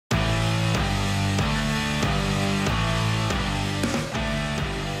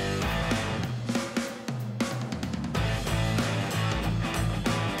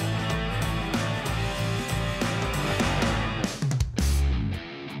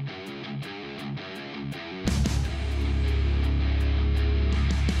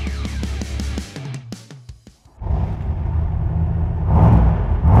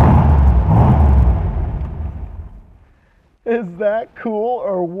Is that cool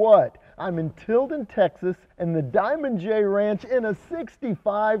or what? I'm in Tilden, Texas, and the Diamond J Ranch in a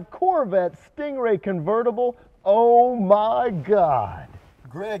 65 Corvette Stingray convertible. Oh my God.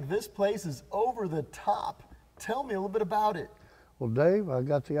 Greg, this place is over the top. Tell me a little bit about it. Well, Dave, I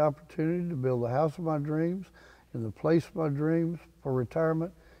got the opportunity to build the house of my dreams in the place of my dreams for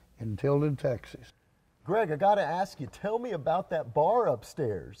retirement in Tilden, Texas. Greg, I gotta ask you, tell me about that bar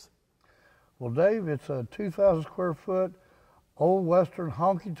upstairs. Well, Dave, it's a 2,000 square foot old Western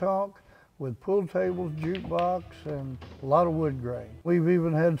honky tonk with pool tables, jukebox, and a lot of wood grain. We've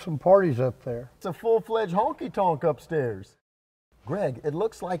even had some parties up there. It's a full-fledged honky tonk upstairs. Greg, it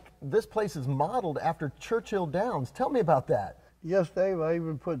looks like this place is modeled after Churchill Downs. Tell me about that. Yes, Dave, I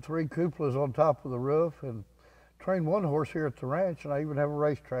even put 3 cupolas on top of the roof and trained 1 horse here at the ranch, and I even have a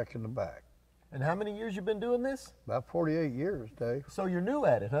racetrack in the back. And how many years you been doing this? About 48 years, Dave. So you're new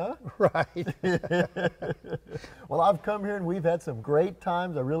at it, huh? Right. Well, I've come here and we've had some great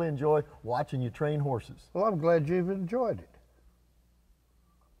times. I really enjoy watching you train horses. Well, I'm glad you've enjoyed it.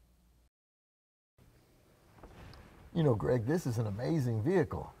 You know, Greg, this is an amazing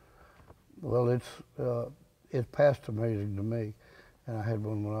vehicle. Well, it's past amazing to me. And I had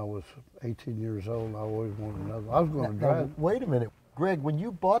one when I was 18 years old, and I always wanted another. I was going to drive it. Wait a minute. Greg, when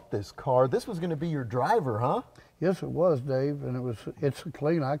you bought this car, this was going to be your driver, huh? Yes, it was, Dave, and it's so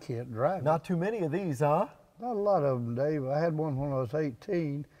clean I can't drive it. Not too many of these, huh? Not a lot of them, Dave. I had one when I was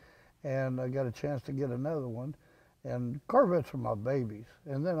 18, and I got a chance to get another one. And Corvettes are my babies.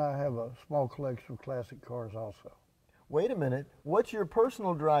 And then I have a small collection of classic cars also. Wait a minute. What's your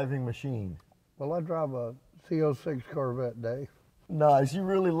personal driving machine? Well, I drive a C06 Corvette, Dave. Nice. You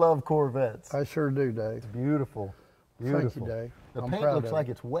really love Corvettes. I sure do, Dave. It's beautiful. Beautiful. Thank you, Dave. The paint looks like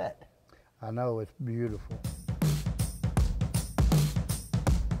it's wet. I know, it's beautiful.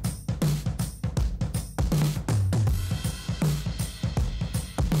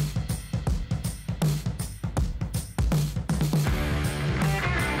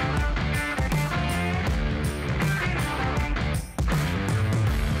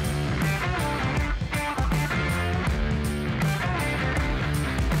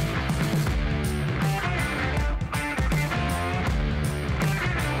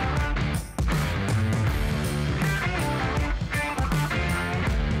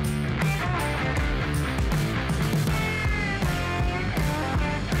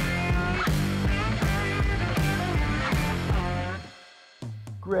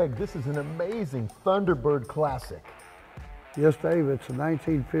 Greg, this is an amazing Thunderbird Classic. Yes, Dave, it's a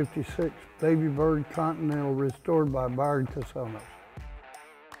 1956 Baby Bird Continental restored by Byron Casonas.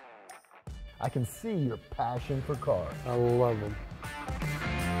 I can see your passion for cars. I love them.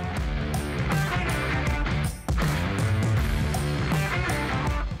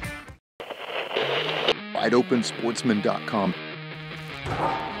 WideOpenSportsman.com.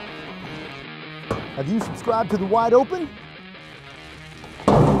 Have you subscribed to the Wide Open?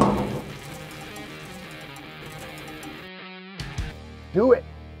 Do it.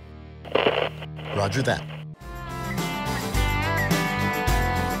 Roger that.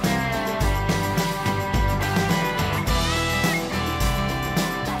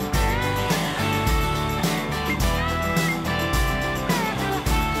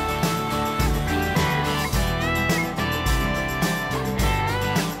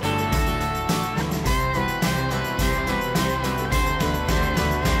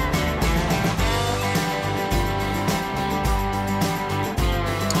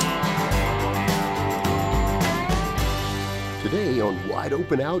 Today on Wide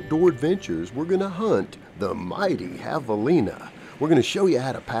Open Outdoor Adventures, we're going to hunt the mighty Javelina. We're going to show you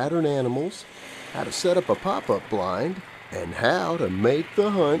how to pattern animals, how to set up a pop-up blind, and how to make the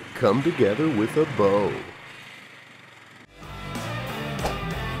hunt come together with a bow.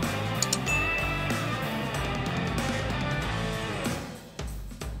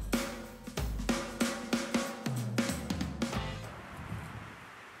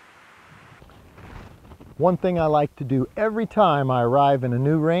 One thing I like to do every time I arrive in a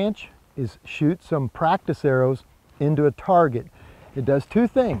new ranch is shoot some practice arrows into a target. It does 2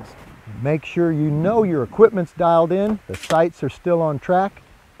 things. Make sure you know your equipment's dialed in, the sights are still on track,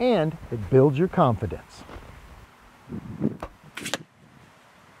 and it builds your confidence.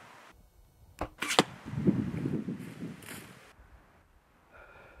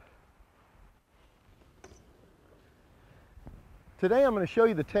 Today I'm going to show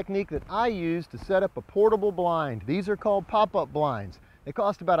you the technique that I use to set up a portable blind. These are called pop-up blinds. They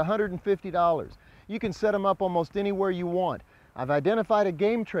cost about $150. You can set them up almost anywhere you want. I've identified a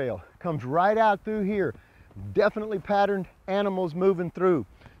game trail. Comes right out through here. Definitely patterned animals moving through.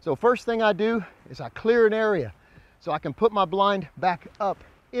 So first thing I do is I clear an area. so I can put my blind back up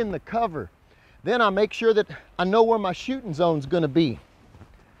in the cover. Then I make sure that I know where my shooting zone's gonna be.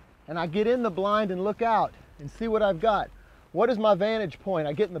 And I get in the blind and look out and see what I've got. What is my vantage point?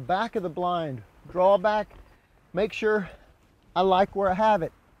 I get in the back of the blind, draw back, make sure I like where I have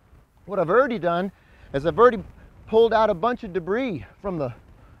it. What I've already done is I've already pulled out a bunch of debris from the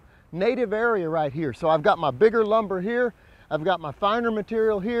native area right here. So I've got my bigger lumber here, I've got my finer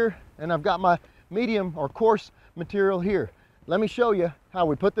material here, and I've got my medium or coarse material here. Let me show you how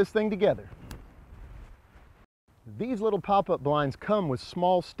we put this thing together. These little pop-up blinds come with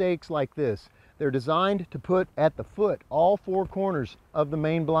small stakes like this. They're designed to put at the foot, all four corners of the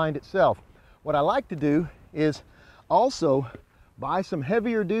main blind itself. What I like to do is also buy some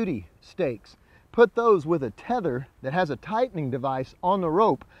heavier duty stakes. Put those with a tether that has a tightening device on the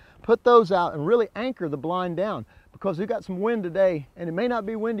rope. Put those out and really anchor the blind down, because we've got some wind today and it may not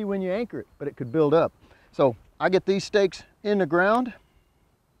be windy when you anchor it, but it could build up. So I get these stakes in the ground.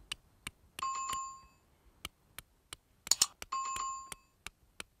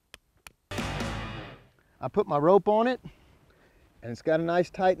 I put my rope on it, and it's got a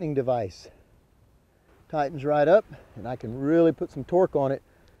nice tightening device. Tightens right up, and I can really put some torque on it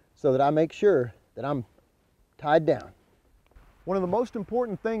so that I make sure that I'm tied down. One of the most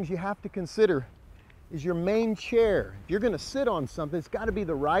important things you have to consider is your main chair. If you're gonna sit on something, it's gotta be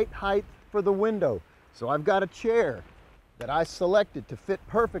the right height for the window. So I've got a chair that I selected to fit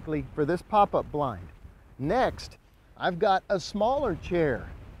perfectly for this pop-up blind. Next, I've got a smaller chair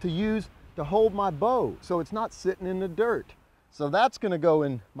to use to hold my bow so it's not sitting in the dirt. So that's gonna go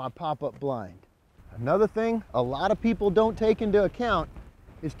in my pop-up blind. Another thing a lot of people don't take into account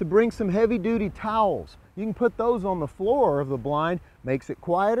is to bring some heavy-duty towels. You can put those on the floor of the blind, makes it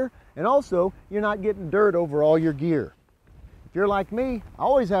quieter, and also you're not getting dirt over all your gear. If you're like me, I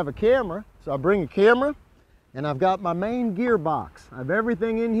always have a camera, so I bring a camera, and I've got my main gear box. I have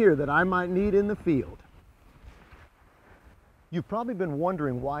everything in here that I might need in the field. You've probably been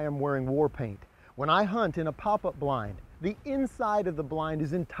wondering why I'm wearing war paint. When I hunt in a pop-up blind, the inside of the blind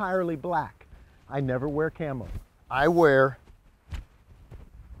is entirely black. I never wear camo. I wear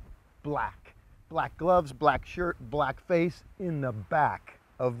black. Black gloves, black shirt, black face in the back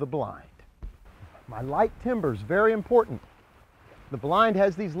of the blind. My light timber is very important. The blind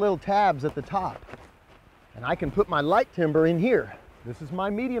has these little tabs at the top, and I can put my light timber in here. This is my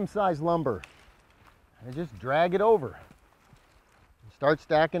medium-sized lumber. And I just drag it over. Start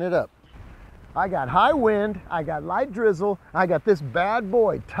stacking it up. I got high wind, I got light drizzle, I got this bad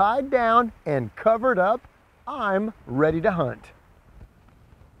boy tied down and covered up. I'm ready to hunt.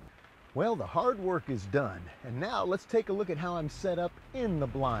 Well, the hard work is done, and now let's take a look at how I'm set up in the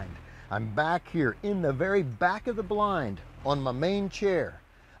blind. I'm back here in the very back of the blind on my main chair.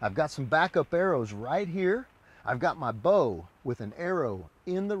 I've got some backup arrows right here. I've got my bow with an arrow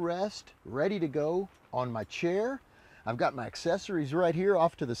in the rest, ready to go on my chair. I've got my accessories right here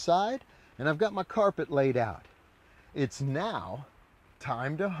off to the side, and I've got my carpet laid out. It's now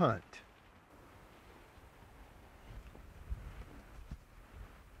time to hunt.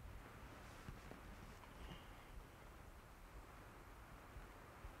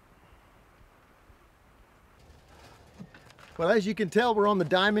 Well, as you can tell, we're on the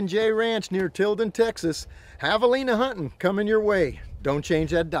Diamond J Ranch near Tilden, Texas. Javelina hunting coming your way. Don't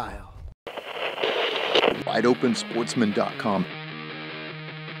change that dial. WideOpenSportsman.com.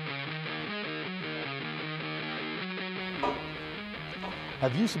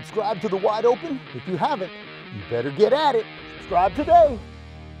 Have you subscribed to the Wide Open? If you haven't, you better get at it. Subscribe today.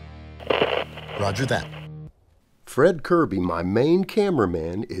 Roger that. Fred Kirby, my main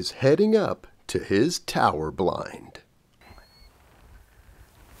cameraman, is heading up to his tower blind.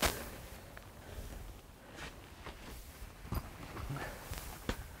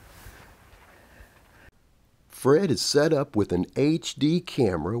 Fred is set up with an HD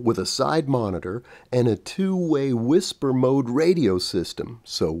camera with a side monitor and a two-way whisper mode radio system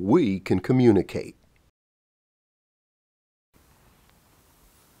so we can communicate.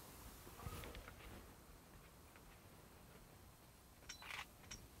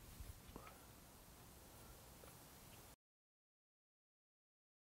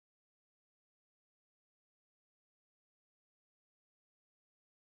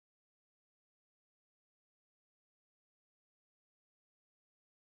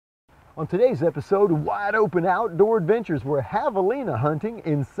 On today's episode of Wide Open Outdoor Adventures, we're javelina hunting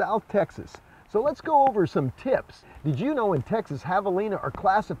in South Texas. So let's go over some tips. Did you know in Texas, javelina are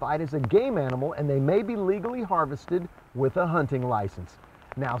classified as a game animal and they may be legally harvested with a hunting license?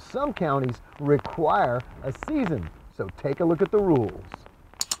 Now, some counties require a season, so take a look at the rules.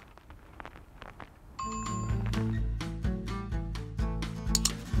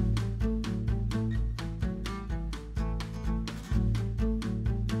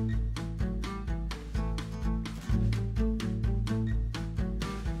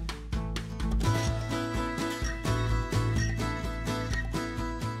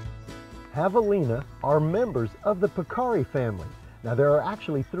 Javelina are members of the peccari family. Now there are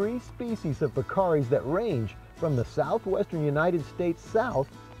actually 3 species of peccaries that range from the southwestern United States south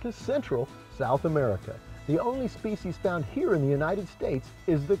to central South America. The only species found here in the United States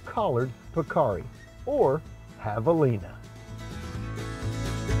is the collared peccari, or Javelina.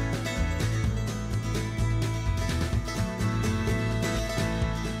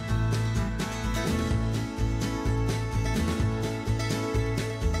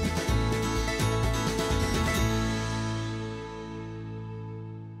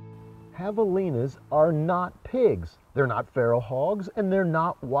 Javelinas are not pigs, they're not feral hogs, and they're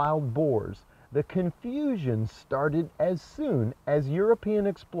not wild boars. The confusion started as soon as European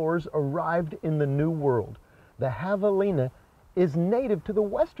explorers arrived in the New World. The Javelina is native to the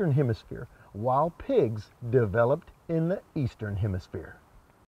Western Hemisphere, while pigs developed in the Eastern Hemisphere.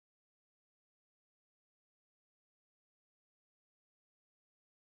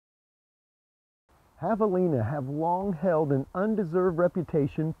 Javelina have long held an undeserved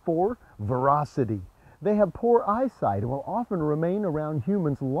reputation for ferocity. They have poor eyesight and will often remain around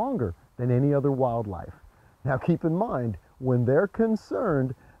humans longer than any other wildlife. Now keep in mind, when they're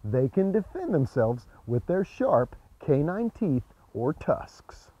concerned, they can defend themselves with their sharp canine teeth or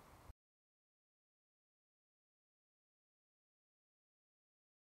tusks.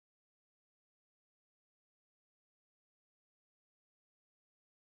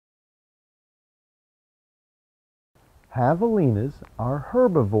 Javelinas are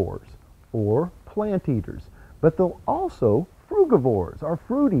herbivores, or plant eaters, but they're also frugivores, or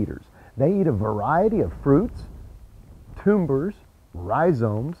fruit eaters. They eat a variety of fruits, tubers,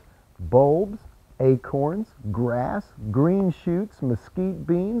 rhizomes, bulbs, acorns, grass, green shoots, mesquite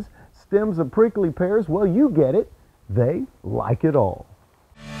beans, stems of prickly pears. Well, you get it. They like it all.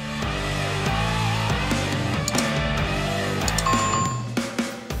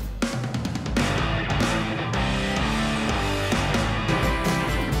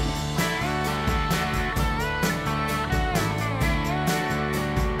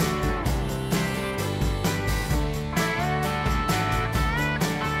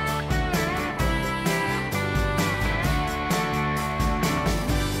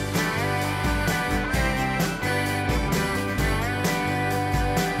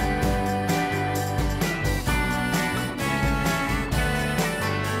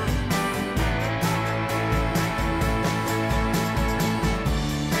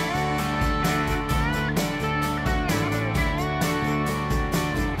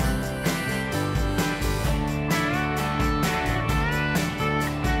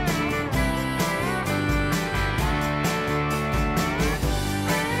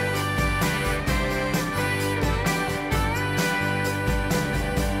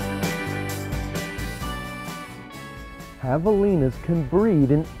 Javelinas can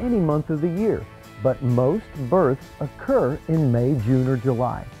breed in any month of the year, but most births occur in May, June, or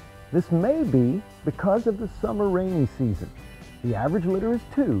July. This may be because of the summer rainy season. The average litter is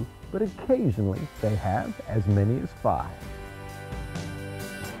 2, but occasionally they have as many as 5.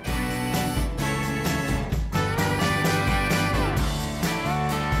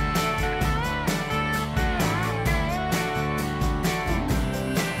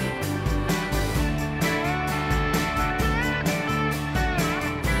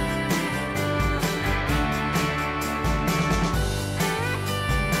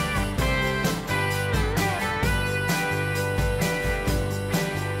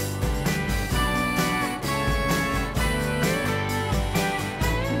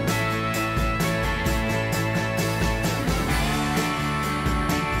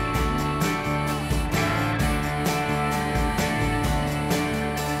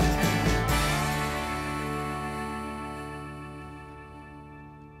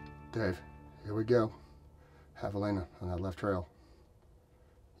 Dave, here we go. Javelina on that left trail.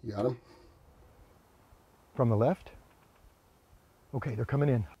 You got him? From the left? Okay, they're coming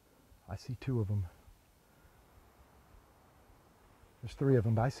in. I see 2 of them. There's 3 of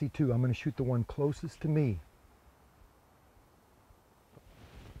them, but I see 2. I'm going to shoot the one closest to me.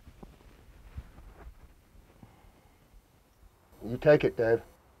 You take it, Dave.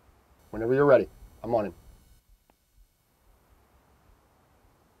 Whenever you're ready, I'm on him.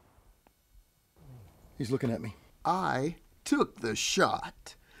 He's looking at me. I took the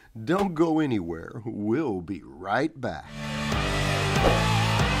shot. Don't go anywhere. We'll be right back.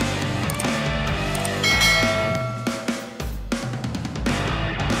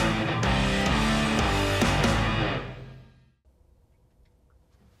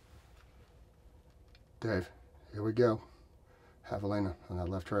 Dave, here we go. Javelina on that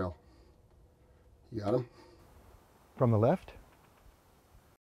left trail. You got him? From the left?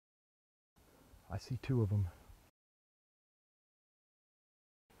 I see two of them.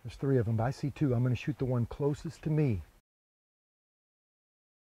 There's three of them, but I see two. I'm going to shoot the one closest to me.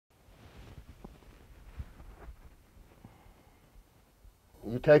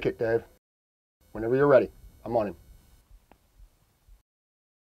 You take it, Dave. Whenever you're ready, I'm on him.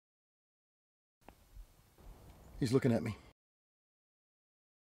 He's looking at me.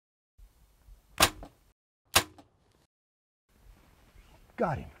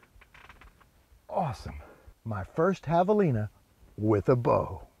 Got him. Awesome. My first javelina with a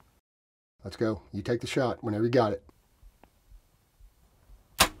bow. Let's go. You take the shot whenever you got it.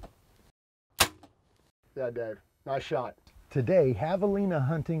 Yeah, Dave. Nice shot. Today, javelina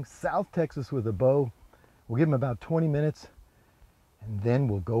hunting South Texas with a bow. We'll give him about 20 minutes and then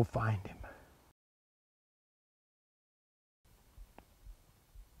we'll go find him.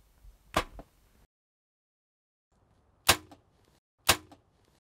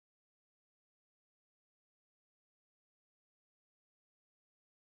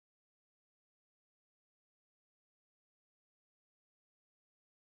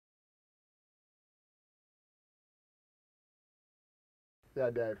 Yeah,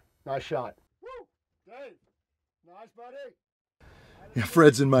 Dave. Nice shot. Woo! Dave. Nice, buddy. Yeah,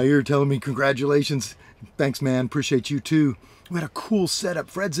 Fred's in my ear telling me congratulations. Thanks, man. Appreciate you too. We had a cool setup.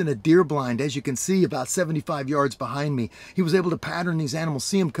 Fred's in a deer blind, as you can see, about 75 yards behind me. He was able to pattern these animals,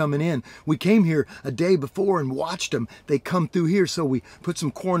 see them coming in. We came here a day before and watched them. They come through here, so we put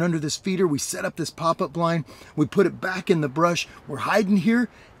some corn under this feeder. We set up this pop-up blind. We put it back in the brush. We're hiding here,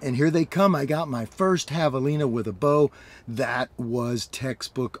 and here they come. I got my first javelina with a bow. That was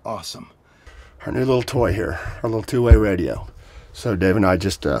textbook awesome. Our new little toy here, our little two-way radio. So Dave and I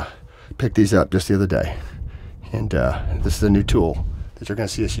just picked these up just the other day. And this is a new tool that you're going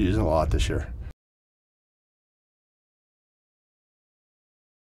to see us using a lot this year.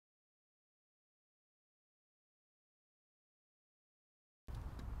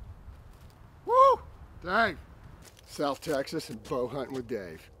 Woo! Dave! South Texas and bow hunting with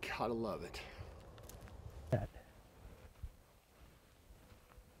Dave. Gotta love it.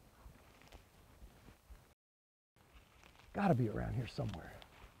 Gotta be around here somewhere.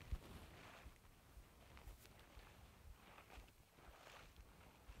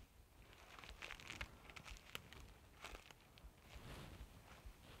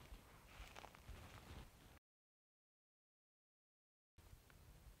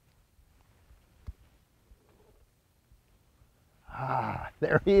 Ah,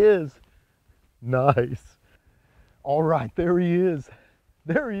 there he is. Nice. All right, there he is.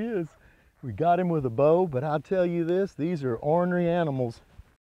 There he is. We got him with a bow, but I'll tell you this, these are ornery animals.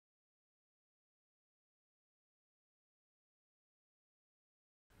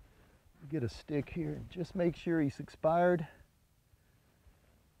 Get a stick here and just make sure he's expired.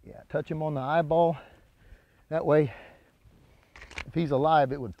 Yeah, touch him on the eyeball. That way, if he's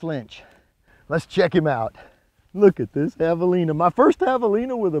alive, it would flinch. Let's check him out. Look at this javelina. My first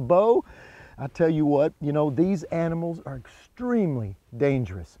javelina with a bow. I tell you what, you know, these animals are extremely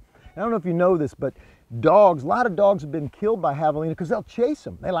dangerous. I don't know if you know this, but dogs, a lot of dogs have been killed by javelina because they'll chase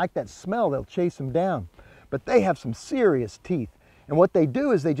them. They like that smell, they'll chase them down. But they have some serious teeth. And what they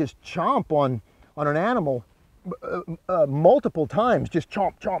do is they just chomp on an animal multiple times, just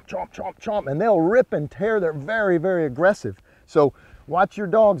chomp, chomp, chomp, chomp, chomp, and they'll rip and tear. They're very, very aggressive. So watch your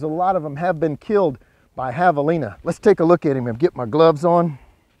dogs. A lot of them have been killed by javelina. Let's take a look at him and get my gloves on.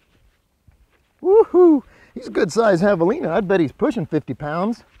 Woohoo! He's a good sized javelina. I'd bet he's pushing 50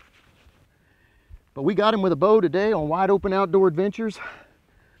 pounds. But we got him with a bow today on Wide Open Outdoor Adventures.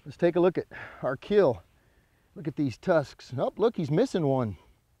 Let's take a look at our kill. Look at these tusks. Oh, look, he's missing one.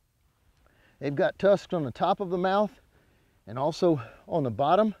 They've got tusks on the top of the mouth and also on the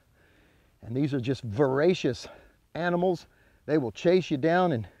bottom. And these are just voracious animals. They will chase you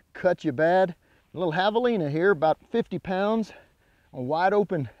down and cut you bad. A little javelina here, about 50 pounds on Wide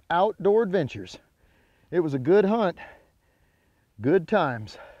Open Outdoor Adventures. It was a good hunt, good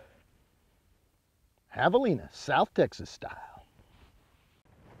times. Javelina, South Texas style.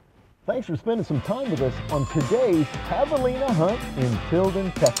 Thanks for spending some time with us on today's javelina hunt in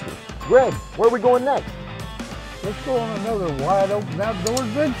Tilden, Texas. Greg, where are we going next? Let's go on another Wide Open Outdoor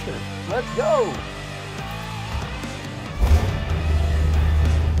Adventure. Let's go.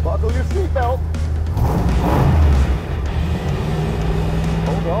 Buckle your seatbelt.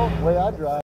 Hold on, the way I drive.